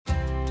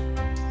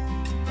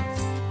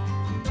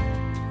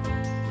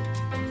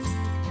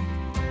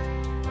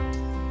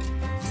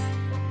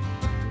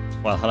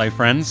Well, hello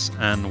friends,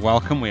 and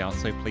welcome. We are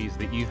so pleased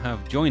that you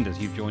have joined us.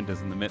 You've joined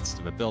us in the midst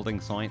of a building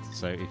site,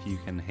 so if you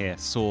can hear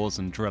saws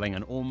and drilling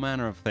and all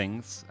manner of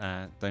things,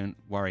 don't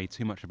worry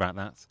too much about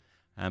that.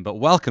 But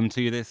welcome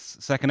to this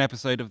second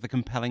episode of the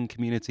Compelling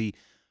Community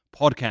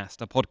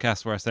Podcast, a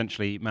podcast where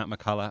essentially Matt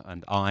McCullough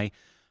and I,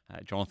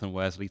 Jonathan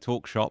Worsley,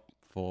 talk shop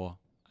for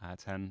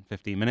 10,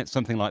 15 minutes,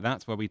 something like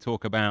that, where we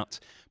talk about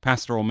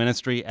pastoral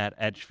ministry at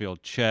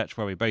Edgefield Church,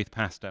 where we both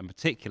pastor, and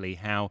particularly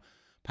how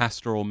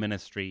pastoral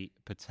ministry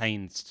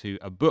pertains to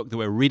a book that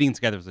we're reading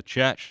together as a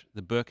church.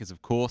 The book is,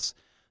 of course,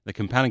 The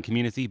Compelling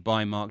Community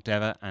by Mark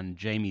Dever and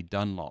Jamie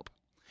Dunlop.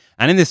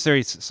 And in this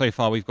series so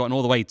far, we've gotten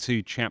all the way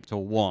to chapter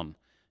 1.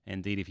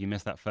 Indeed, if you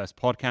missed that first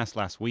podcast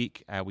last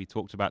week, we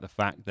talked about the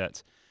fact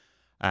that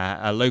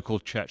a local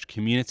church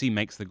community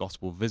makes the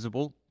gospel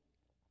visible.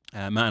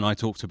 Matt and I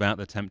talked about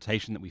the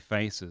temptation that we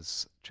face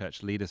as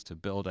church leaders to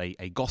build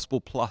a gospel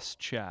plus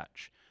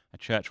church, a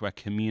church where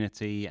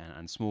community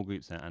and small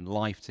groups and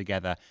life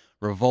together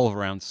revolve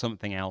around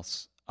something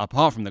else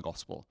apart from the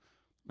gospel.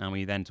 And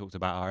we then talked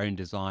about our own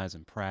desires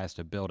and prayers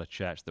to build a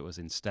church that was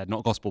instead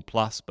not gospel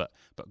plus, but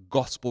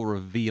gospel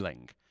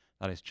revealing.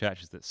 That is,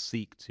 churches that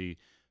seek to,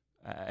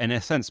 in a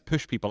sense,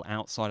 push people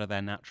outside of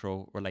their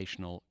natural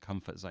relational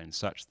comfort zone,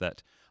 such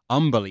that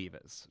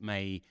unbelievers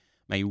may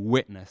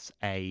witness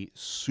a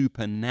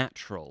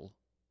supernatural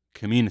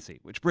community.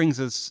 Which brings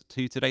us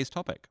to today's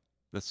topic.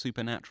 The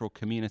supernatural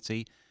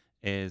community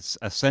is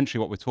essentially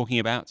what we're talking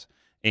about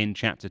in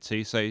chapter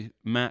 2. So,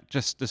 Matt,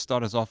 just to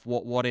start us off,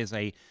 what is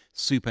a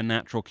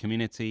supernatural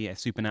community, a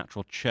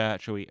supernatural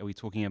church? Are we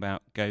talking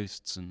about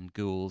ghosts and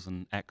ghouls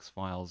and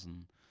X-Files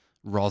and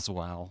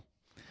Roswell?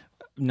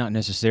 Not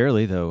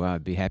necessarily, though.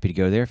 I'd be happy to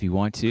go there if you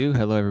want to.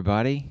 Hello,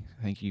 everybody.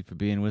 Thank you for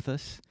being with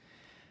us.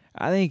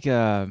 I think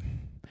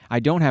I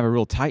don't have a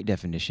real tight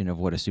definition of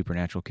what a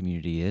supernatural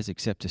community is,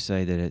 except to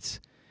say that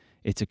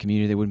it's a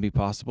community that wouldn't be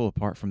possible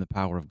apart from the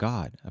power of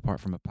God, apart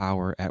from a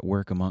power at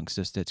work amongst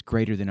us that's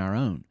greater than our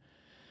own.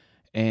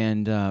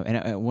 And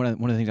one of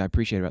the things I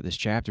appreciate about this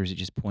chapter is it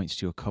just points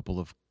to a couple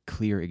of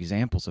clear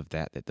examples of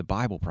that the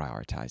Bible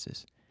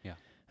prioritizes. Yeah.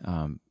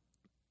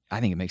 I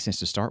think it makes sense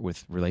to start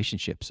with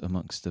relationships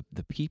amongst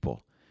the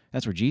people.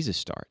 That's where Jesus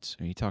starts.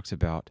 He talks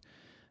about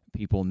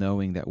people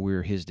knowing that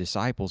we're his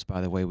disciples by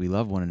the way we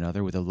love one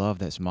another with a love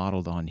that's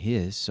modeled on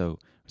his. So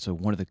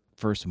one of the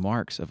first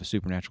marks of a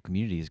supernatural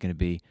community is going to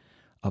be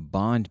a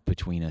bond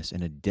between us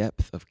and a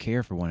depth of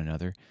care for one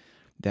another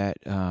that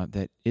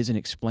isn't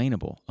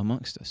explainable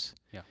amongst us.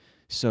 Yeah.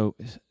 So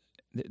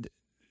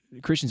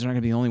Christians are not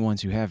going to be the only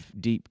ones who have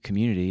deep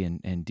community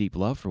and deep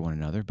love for one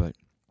another, but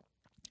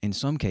in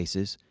some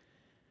cases,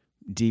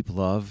 deep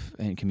love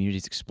and community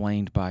is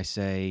explained by,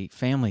 say,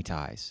 family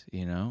ties,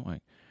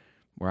 like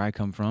where I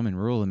come from in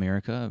rural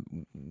America,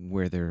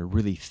 where there are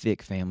really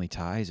thick family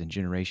ties and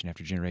generation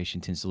after generation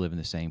tends to live in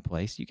the same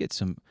place, you get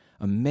some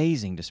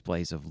amazing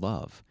displays of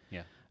love.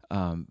 Yeah.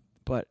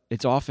 But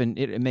it's often,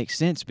 it makes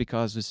sense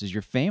because this is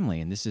your family,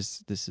 and this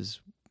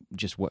is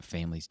just what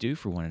families do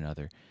for one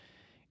another.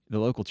 The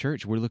local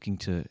church, we're looking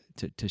to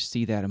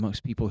see that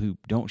amongst people who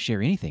don't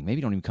share anything, maybe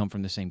don't even come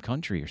from the same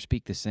country or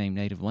speak the same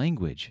native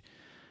language,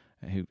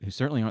 who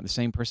certainly aren't the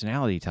same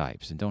personality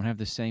types and don't have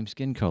the same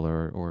skin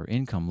color or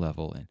income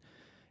level,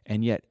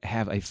 and yet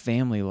have a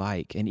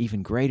family-like and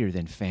even greater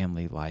than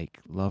family-like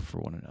love for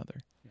one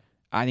another. Yeah.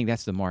 I think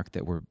that's the mark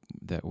that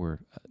we're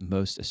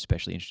most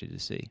especially interested to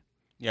see.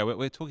 Yeah,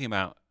 we're talking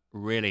about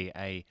really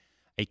a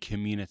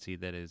community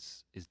that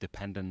is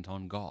dependent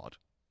on God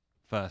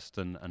first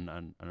and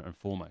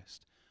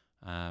foremost.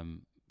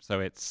 So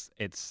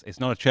it's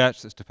not a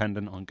church that's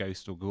dependent on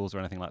ghosts or ghouls or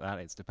anything like that.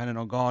 It's dependent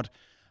on God.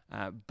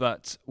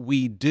 But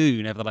we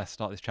do nevertheless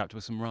start this chapter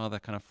with some rather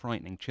kind of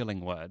frightening,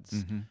 chilling words.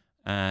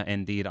 Mm-hmm.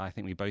 Indeed, I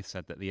think we both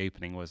said that the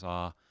opening was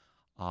our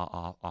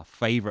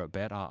favorite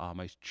bit, our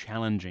most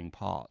challenging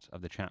part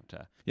of the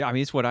chapter. Yeah, I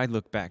mean, it's what I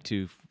look back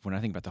to when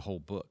I think about the whole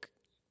book.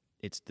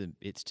 It's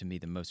to me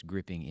the most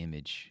gripping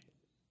image.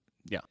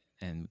 Yeah,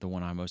 and the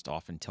one I most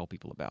often tell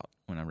people about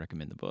when I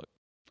recommend the book.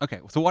 Okay,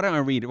 so why don't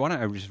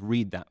I just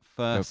read that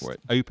first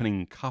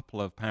opening couple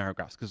of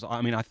paragraphs? Because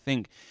I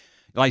think,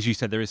 like you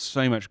said, there is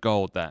so much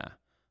gold there.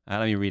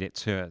 Let me read it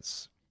to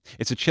us.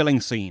 It's a chilling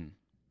scene.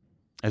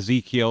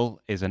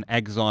 Ezekiel is an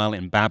exile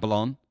in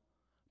Babylon,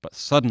 but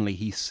suddenly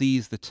he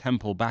sees the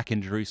temple back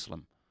in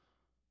Jerusalem.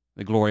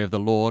 The glory of the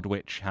Lord,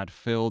 which had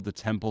filled the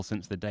temple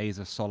since the days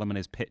of Solomon,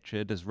 is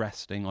pictured as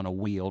resting on a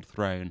wheeled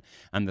throne,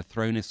 and the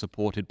throne is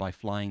supported by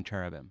flying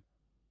cherubim.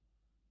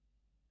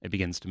 It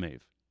begins to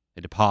move.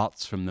 It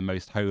departs from the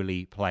most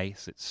holy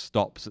place. It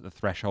stops at the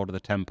threshold of the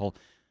temple.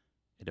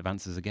 It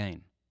advances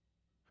again,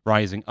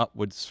 rising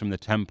upwards from the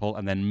temple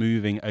and then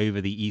moving over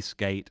the east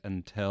gate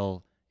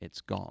until it's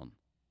gone.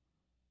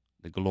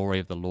 The glory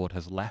of the Lord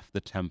has left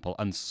the temple,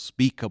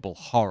 unspeakable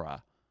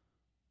horror.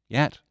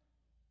 Yet,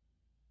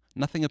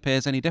 nothing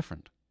appears any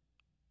different.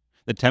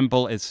 The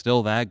temple is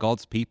still there,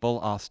 God's people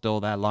are still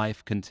there,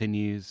 life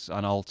continues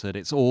unaltered.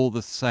 It's all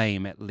the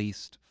same, at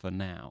least for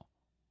now.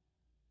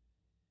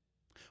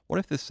 What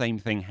if the same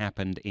thing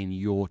happened in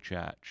your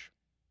church?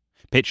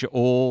 Picture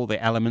all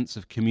the elements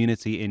of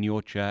community in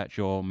your church,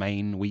 your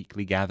main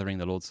weekly gathering,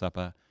 the Lord's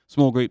Supper,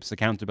 small groups,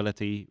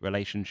 accountability,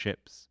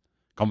 relationships,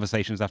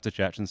 conversations after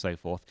church, and so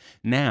forth.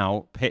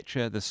 Now,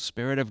 picture the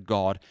Spirit of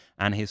God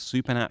and his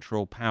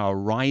supernatural power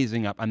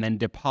rising up and then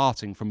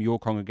departing from your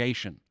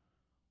congregation.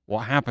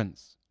 What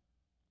happens?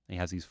 He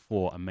has these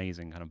 4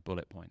 amazing kind of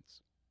bullet points.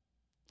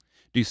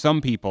 Do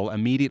some people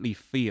immediately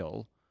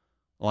feel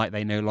like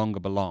they no longer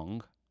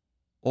belong,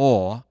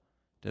 or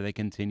do they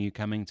continue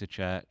coming to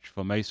church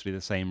for mostly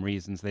the same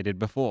reasons they did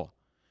before?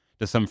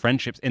 Do some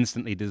friendships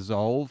instantly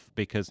dissolve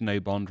because no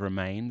bond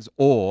remains,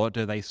 or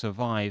do they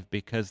survive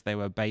because they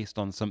were based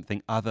on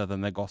something other than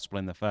the gospel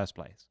in the first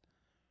place?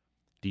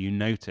 Do you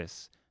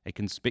notice a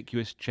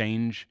conspicuous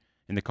change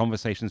in the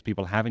conversations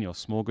people have in your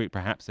small group,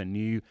 perhaps a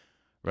new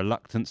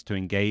reluctance to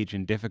engage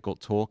in difficult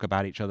talk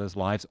about each other's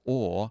lives,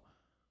 or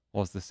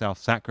was the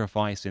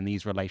self-sacrifice in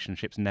these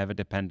relationships never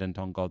dependent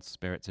on God's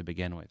Spirit to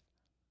begin with?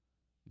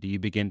 Do you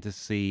begin to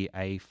see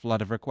a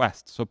flood of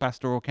requests for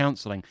pastoral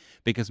counseling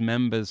because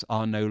members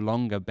are no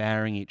longer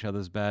bearing each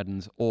other's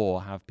burdens,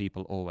 or have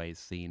people always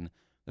seen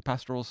the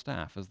pastoral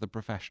staff as the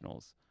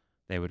professionals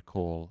they would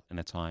call in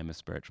a time of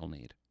spiritual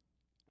need?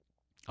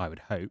 I would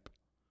hope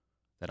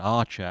that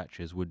our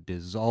churches would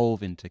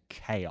dissolve into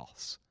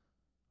chaos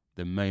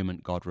the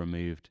moment God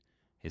removed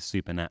his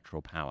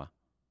supernatural power.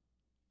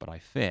 But I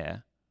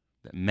fear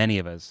that many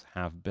of us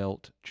have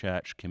built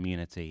church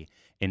community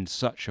in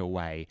such a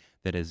way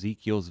that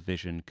Ezekiel's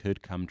vision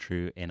could come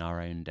true in our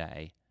own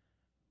day,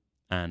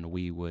 and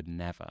we would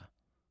never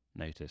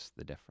notice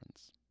the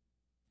difference.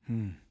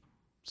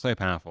 So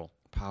powerful.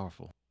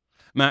 Powerful.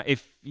 Matt,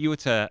 if you were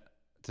to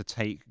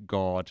take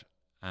God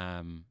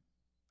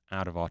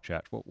out of our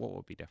church, what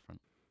would be different?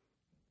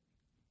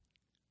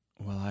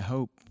 Well, I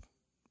hope,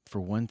 for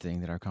one thing,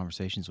 that our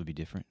conversations would be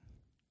different.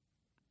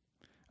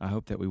 I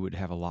hope that we would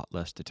have a lot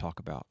less to talk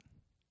about.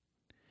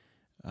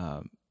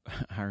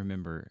 I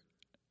remember,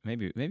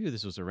 maybe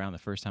this was around the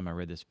first time I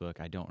read this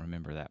book. I don't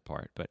remember that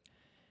part, but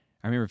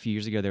I remember a few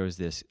years ago there was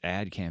this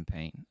ad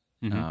campaign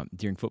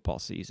during football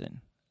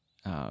season.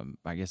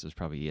 I guess it was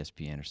probably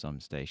ESPN or some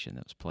station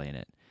that was playing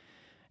it.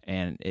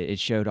 And it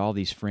showed all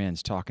these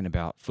friends talking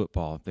about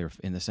football. They're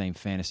in the same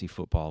fantasy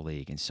football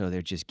league, and so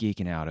they're just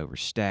geeking out over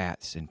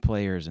stats and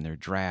players and their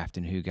draft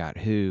and who got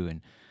who,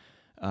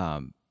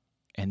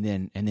 and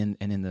then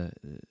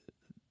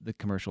the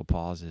commercial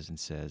pauses and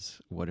says,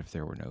 "What if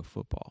there were no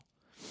football?"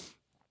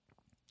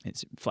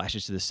 It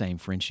flashes to the same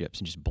friendships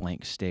and just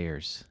blank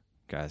stares.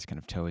 Guys kind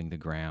of towing the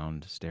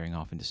ground, staring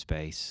off into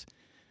space.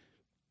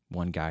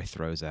 One guy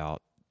throws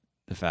out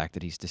the fact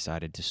that he's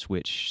decided to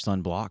switch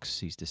sunblocks.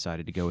 He's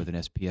decided to go with an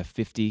SPF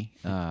 50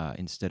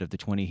 instead of the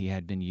 20 he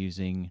had been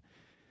using.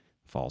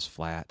 Falls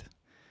flat.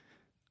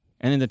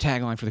 And then the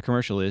tagline for the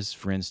commercial is,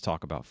 "Friends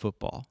talk about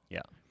football."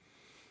 Yeah.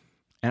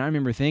 And I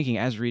remember thinking,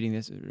 as reading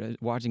this,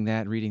 watching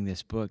that, reading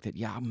this book, that,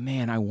 yeah,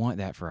 man, I want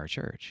that for our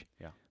church.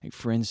 Yeah. Like,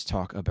 friends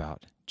talk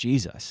about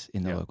Jesus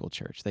in the local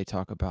church. They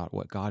talk about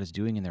what God is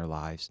doing in their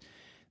lives.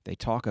 They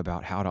talk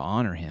about how to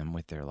honor him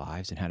with their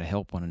lives and how to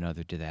help one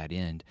another to that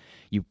end.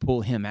 You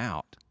pull him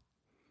out.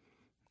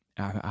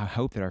 I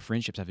hope that our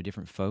friendships have a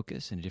different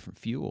focus and a different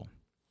fuel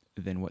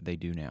than what they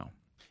do now.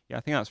 Yeah, I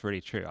think that's really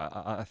true.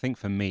 I think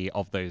for me,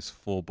 of those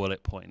 4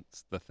 bullet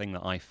points, the thing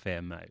that I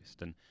fear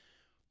most,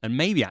 and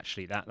maybe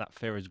actually that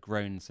fear has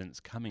grown since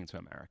coming to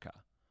America,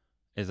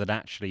 is that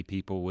actually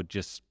people would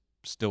just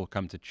still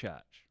come to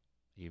church,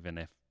 even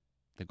if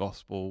the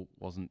gospel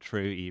wasn't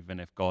true, even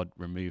if God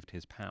removed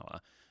his power.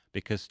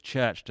 Because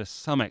church, to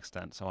some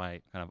extent, so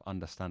I kind of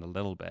understand a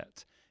little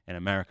bit, in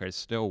America is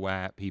still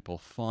where people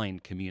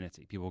find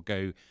community. People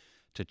go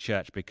to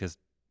church because,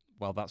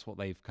 well, that's what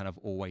they've kind of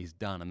always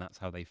done, and that's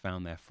how they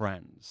found their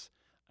friends.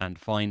 And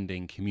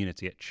finding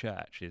community at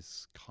church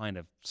is kind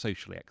of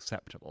socially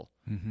acceptable.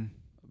 Mm-hmm.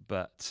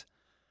 But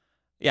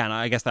yeah, and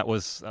I guess that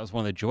was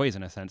one of the joys,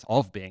 in a sense,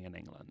 of being in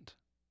England,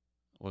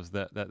 was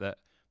that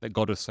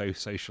God was so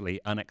socially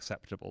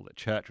unacceptable, that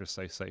church was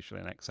so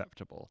socially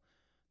unacceptable,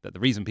 that the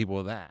reason people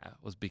were there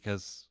was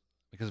because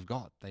of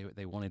God.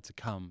 They wanted to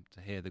come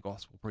to hear the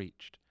gospel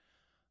preached,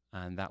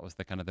 and that was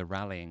the kind of the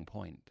rallying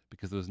point,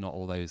 because there was not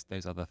all those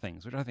other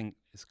things, which I think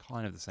is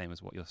kind of the same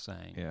as what you're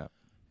saying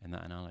in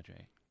that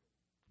analogy.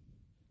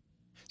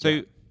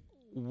 So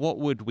what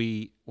would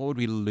we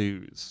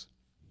lose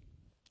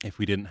if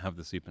we didn't have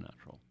the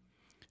supernatural?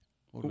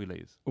 What would we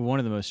lose? One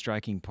of the most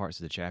striking parts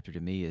of the chapter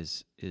to me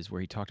is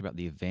where he talked about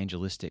the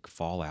evangelistic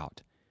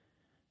fallout.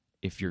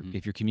 If your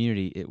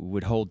community, it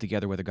would hold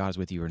together whether God is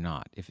with you or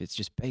not. If it's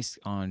just based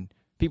on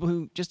people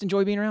who just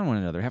enjoy being around one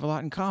another, have a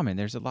lot in common,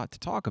 there's a lot to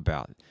talk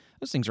about.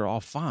 Those things are all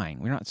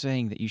fine. We're not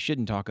saying that you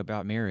shouldn't talk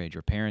about marriage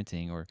or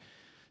parenting or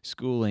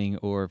schooling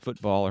or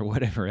football or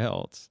whatever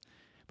else.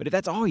 But if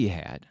that's all you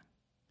had,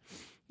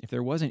 if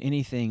there wasn't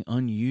anything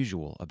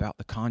unusual about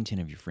the content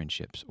of your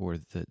friendships or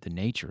the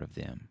nature of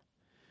them,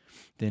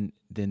 then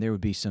there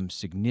would be some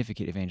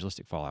significant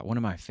evangelistic fallout. One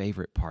of my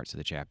favorite parts of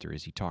the chapter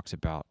is he talks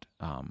about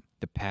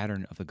the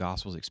pattern of the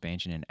gospel's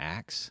expansion in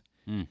Acts.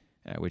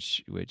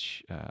 which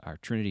our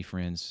Trinity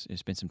friends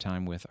spent some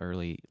time with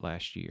early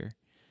last year.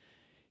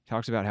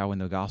 Talks about how when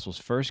the gospel's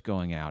first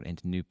going out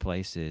into new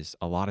places,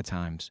 a lot of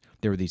times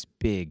there were these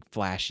big,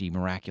 flashy,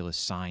 miraculous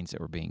signs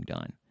that were being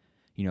done.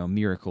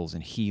 Miracles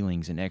and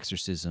healings and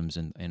exorcisms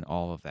and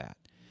all of that.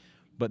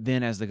 But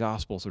then as the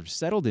gospel sort of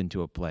settled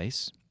into a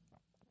place,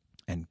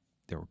 and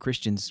there were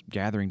Christians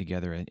gathering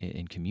together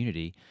in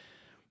community,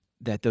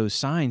 that those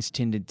signs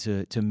tended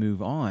to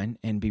move on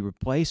and be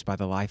replaced by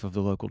the life of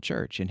the local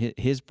church. And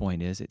his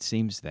point is, it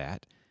seems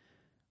that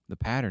the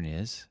pattern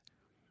is,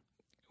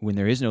 when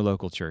there is no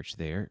local church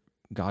there,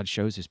 God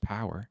shows his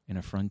power in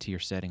a frontier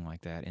setting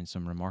like that in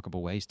some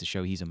remarkable ways to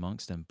show he's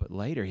amongst them. But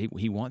later,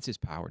 he wants his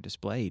power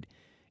displayed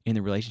in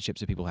the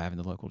relationships that people have in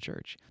the local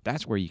church.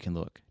 That's where you can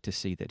look to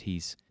see that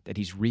he's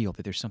real,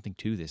 that there's something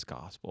to this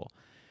gospel.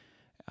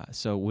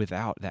 So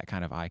without that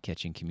kind of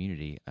eye-catching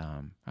community,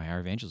 our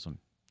evangelism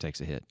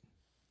takes a hit.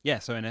 Yeah,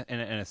 so in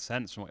a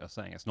sense, from what you're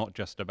saying, it's not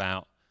just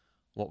about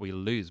what we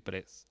lose, but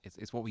it's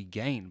what we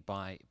gain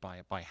by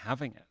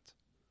having it.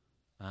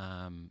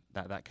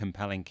 That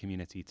compelling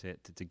community to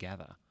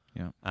together.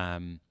 Yeah.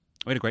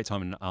 We had a great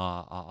time in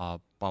our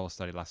Bible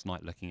study last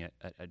night looking at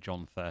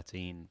John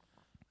 13,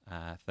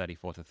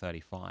 34 to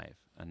 35,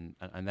 and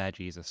there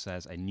Jesus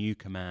says, "A new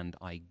command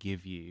I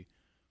give you,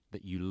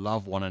 that you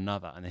love one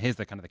another." And here's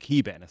the kind of the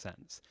key bit in a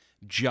sense: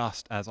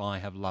 just as I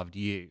have loved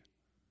you,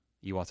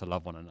 you are to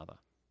love one another.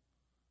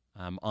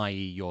 I.e.,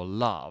 your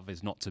love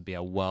is not to be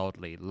a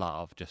worldly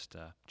love, just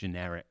a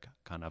generic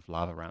kind of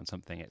love around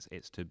something.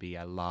 It's to be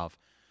a love,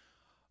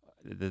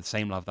 the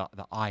same love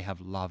that I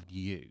have loved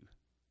you.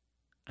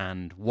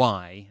 And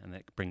why, and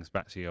it brings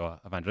back to your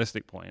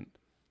evangelistic point,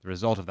 the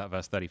result of that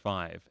verse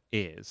 35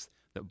 is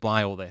that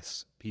by all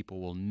this, people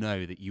will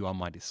know that you are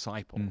my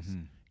disciples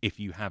if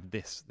you have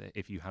this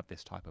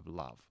type of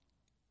love.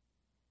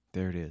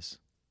 There it is.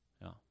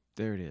 Yeah.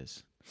 There it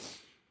is.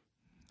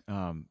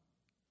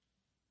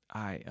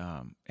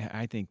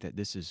 I think that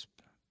this is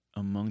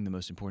among the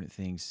most important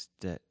things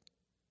that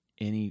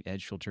any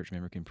Edgefield Church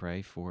member can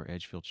pray for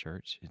Edgefield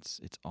Church.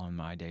 It's on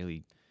my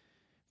daily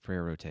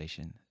prayer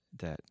rotation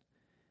that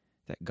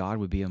God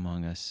would be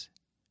among us,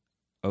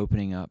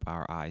 opening up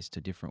our eyes to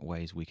different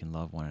ways we can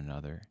love one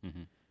another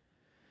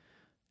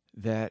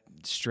that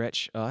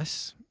stretch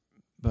us,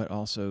 but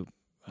also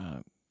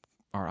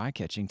are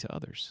eye-catching to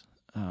others.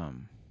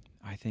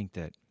 I think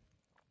that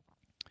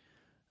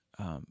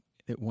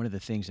one of the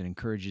things that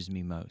encourages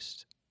me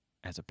most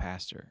as a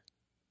pastor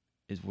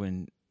is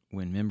when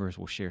members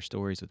will share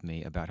stories with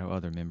me about how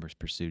other members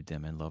pursued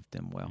them and loved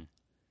them well.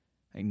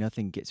 Like,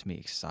 nothing gets me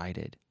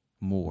excited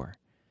more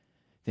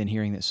than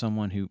hearing that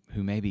someone who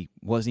maybe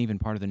wasn't even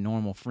part of the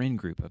normal friend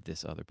group of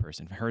this other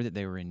person heard that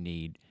they were in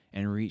need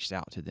and reached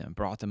out to them,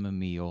 brought them a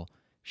meal,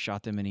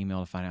 shot them an email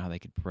to find out how they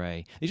could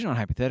pray. These are not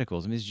hypotheticals.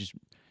 I mean, this is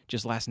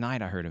just last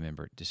night I heard a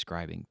member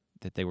describing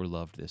that they were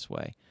loved this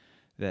way,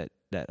 that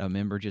a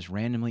member just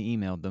randomly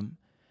emailed them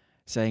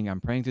saying,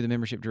 "I'm praying through the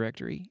membership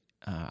directory.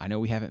 I know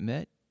we haven't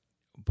met,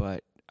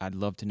 but I'd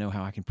love to know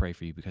how I can pray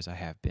for you because I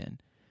have been."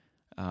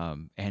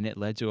 And it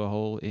led to a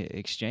whole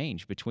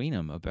exchange between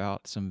them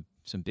about some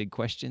big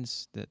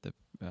questions that the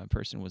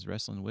person was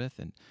wrestling with,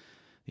 and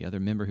the other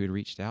member who had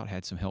reached out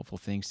had some helpful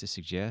things to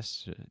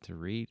suggest to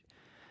read.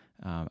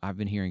 I've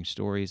been hearing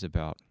stories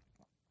about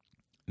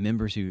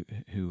members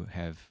who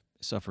have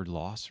suffered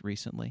loss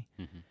recently,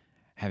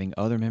 having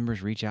other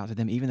members reach out to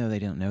them, even though they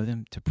don't know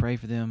them, to pray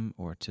for them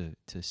or to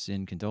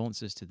send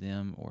condolences to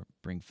them or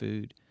bring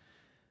food.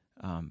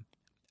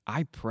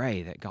 I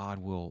pray that God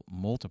will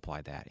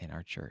multiply that in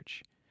our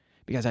church,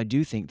 because I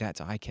do think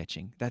that's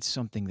eye-catching. That's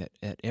something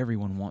that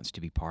everyone wants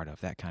to be part of,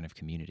 that kind of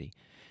community.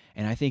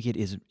 And I think it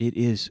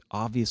is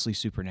obviously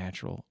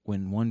supernatural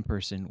when one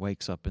person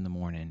wakes up in the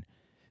morning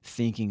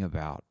thinking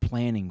about,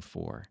 planning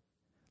for,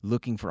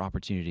 looking for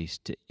opportunities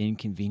to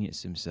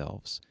inconvenience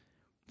themselves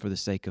for the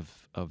sake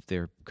of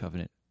their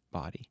covenant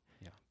body,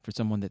 for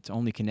someone that's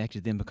only connected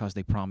to them because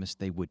they promised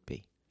they would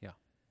be.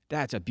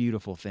 That's a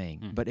beautiful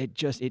thing, but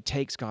it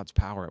takes God's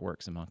power at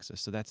work amongst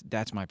us. So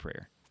that's my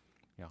prayer.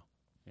 Yeah.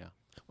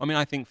 I mean,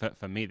 I think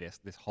for me, this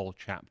whole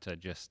chapter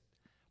just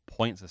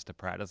points us to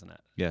prayer, doesn't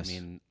it? Yes. I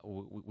mean,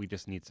 we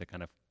just need to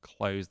kind of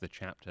close the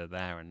chapter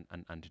there and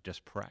to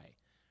just pray.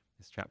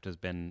 This chapter's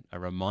been a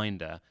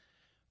reminder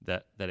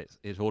that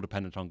it's all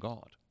dependent on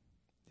God.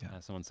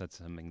 Yeah. Someone said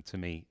something to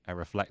me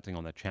reflecting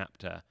on the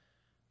chapter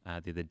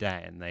the other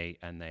day,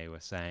 and they were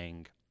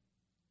saying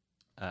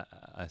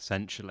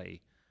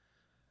essentially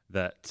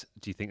that,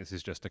 do you think this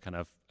is just a kind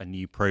of a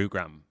new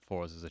program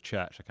for us as a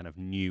church, a kind of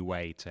new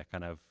way to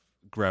kind of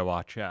grow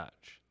our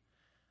church?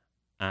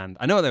 And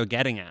I know what they were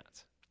getting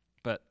at,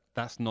 but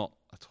that's not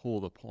at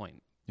all the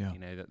point. Yeah. You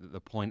know, the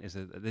point is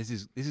that this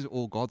is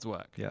all God's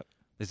work. Yep.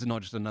 This is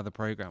not just another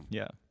program.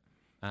 Yeah.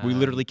 We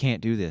literally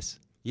can't do this.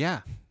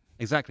 Yeah,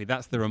 exactly.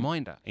 That's the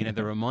reminder. You know,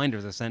 the reminder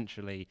is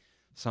essentially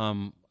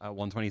Psalm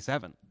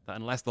 127, that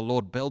unless the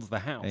Lord builds the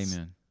house,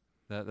 Amen,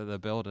 the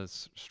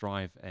builders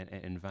strive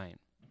in vain.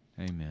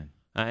 Amen.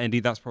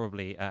 Indeed, that's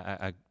probably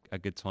a a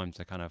good time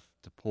to kind of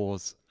to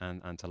pause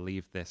and to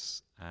leave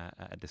this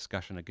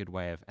discussion, a good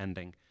way of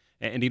ending.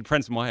 Indeed,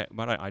 friends, might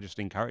I just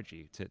encourage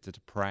you to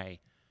pray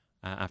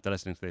after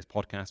listening to this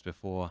podcast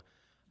before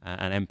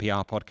an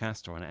NPR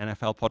podcast or an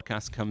NFL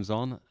podcast comes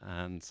on,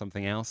 and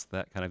something else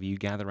that kind of you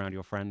gather around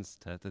your friends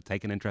to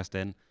take an interest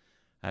in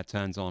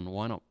turns on.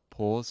 Why not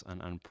pause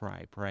and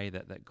pray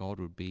that God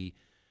would be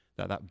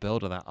that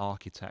builder, that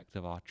architect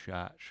of our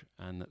church,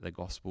 and that the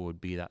gospel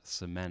would be that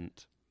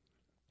cement,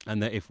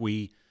 and that if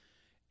we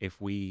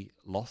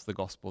lost the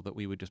gospel, that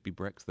we would just be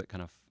bricks that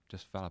kind of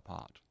just fell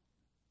apart.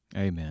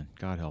 Amen.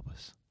 God help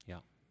us. Yeah.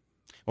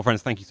 Well,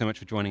 friends, thank you so much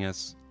for joining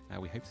us.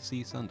 We hope to see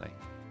you Sunday.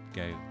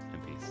 Go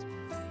in peace.